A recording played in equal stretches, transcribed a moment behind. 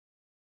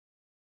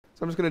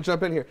So I'm just going to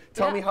jump in here.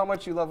 Tell me how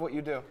much you love what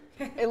you do.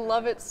 I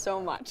love it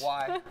so much.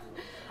 Why?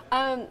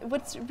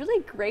 What's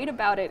really great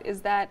about it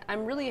is that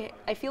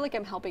I feel like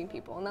I'm helping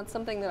people, and that's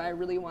something that I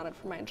really wanted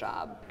for my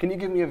job. Can you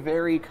give me a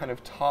very kind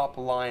of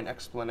top-line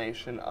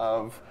explanation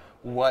of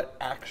what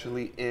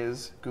actually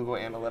is Google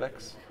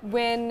Analytics?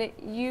 When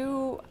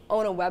you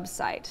own a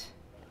website,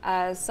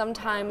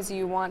 sometimes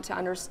you want to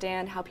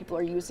understand how people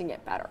are using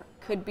it better.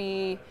 Could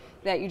be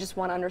that you just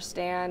want to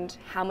understand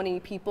how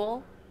many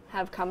people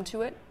have come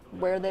to it,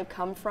 where they've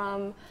come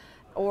from,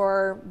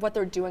 or what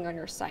they're doing on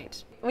your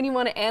site. When you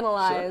want to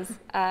analyze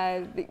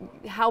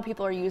how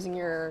people are using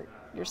your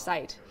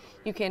site,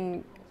 you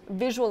can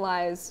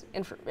visualize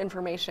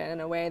information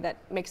in a way that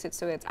makes it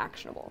so it's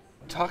actionable.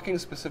 Talking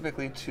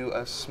specifically to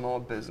a small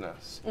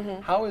business,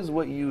 how is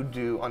what you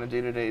do on a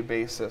day-to-day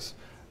basis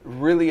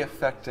really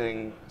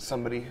affecting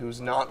somebody who's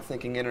not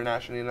thinking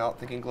internationally, not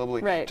thinking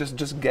globally, right.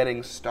 just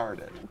getting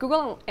started?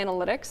 Google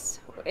Analytics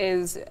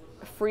is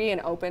free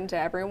and open to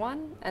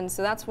everyone, and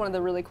so that's one of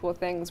the really cool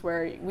things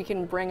where we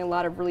can bring a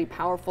lot of really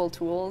powerful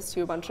tools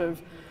to a bunch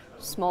of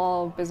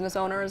small business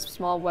owners,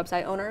 small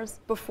website owners.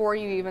 Before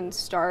you even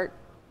start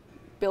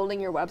building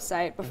your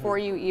website, before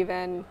you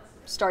even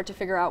start to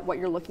figure out what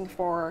you're looking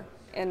for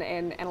in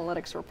an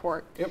analytics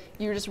report,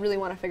 you just really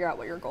want to figure out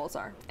what your goals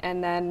are,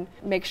 and then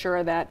make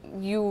sure that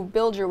you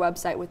build your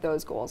website with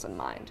those goals in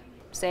mind.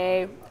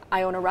 Say,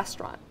 I own a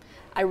restaurant.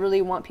 I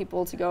really want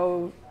people to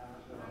go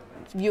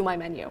view my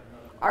menu.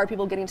 Are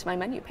people getting to my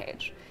menu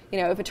page? You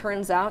know, if it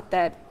turns out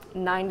that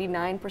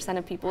 99%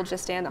 of people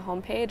just stay on the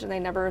home page and they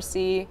never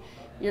see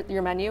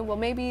your menu, well,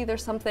 maybe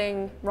there's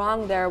something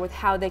wrong there with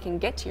how they can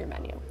get to your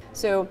menu.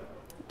 So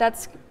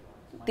that's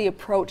the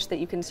approach that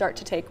you can start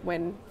to take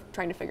when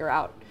trying to figure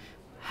out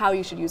how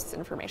you should use this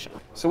information.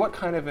 So what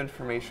kind of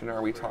information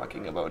are we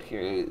talking about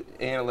here?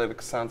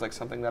 Analytics sounds like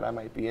something that I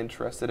might be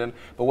interested in,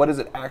 but what is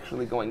it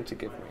actually going to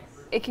give me?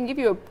 It can give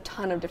you a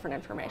ton of different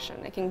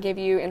information. It can give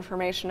you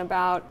information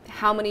about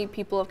how many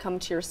people have come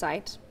to your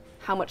site,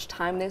 how much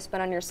time they've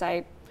spent on your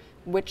site,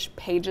 which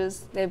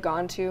pages they've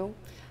gone to.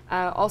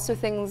 Also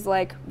things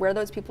like where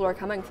those people are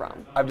coming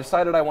from. I've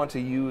decided I want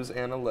to use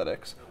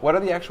analytics. What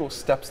are the actual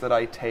steps that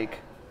I take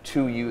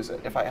to use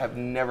it if I have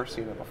never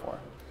seen it before?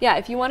 Yeah,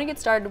 if you want to get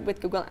started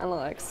with Google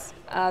Analytics,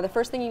 the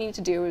first thing you need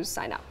to do is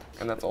sign up.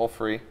 And that's all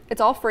free?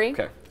 It's all free.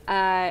 Okay.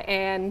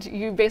 And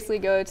you basically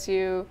go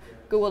to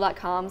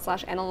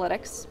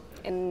google.com/analytics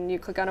and you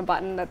click on a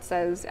button that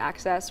says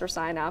access or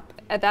sign up.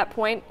 At that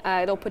point,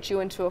 it'll put you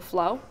into a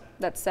flow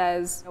that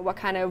says what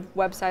kind of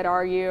website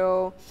are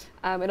you.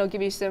 It'll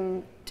give you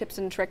some tips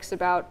and tricks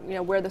about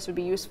where this would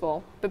be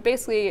useful. But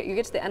basically, you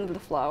get to the end of the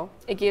flow.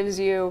 It gives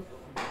you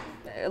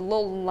a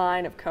little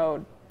line of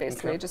code,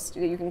 basically, just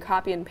you can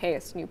copy and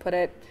paste, and you put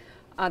it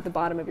at the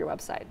bottom of your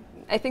website.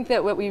 I think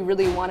that what we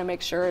really want to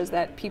make sure is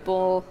that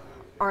people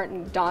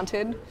aren't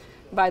daunted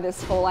by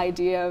this whole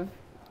idea of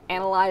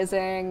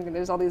analyzing,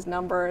 there's all these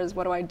numbers,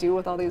 what do I do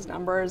with all these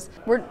numbers?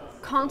 We're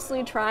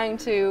constantly trying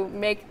to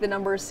make the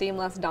numbers seem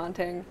less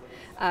daunting,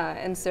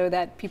 and so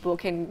that people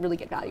can really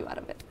get value out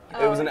of it.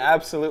 It was an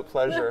absolute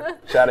pleasure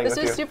chatting with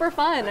you. This was super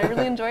fun. I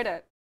really enjoyed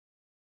it.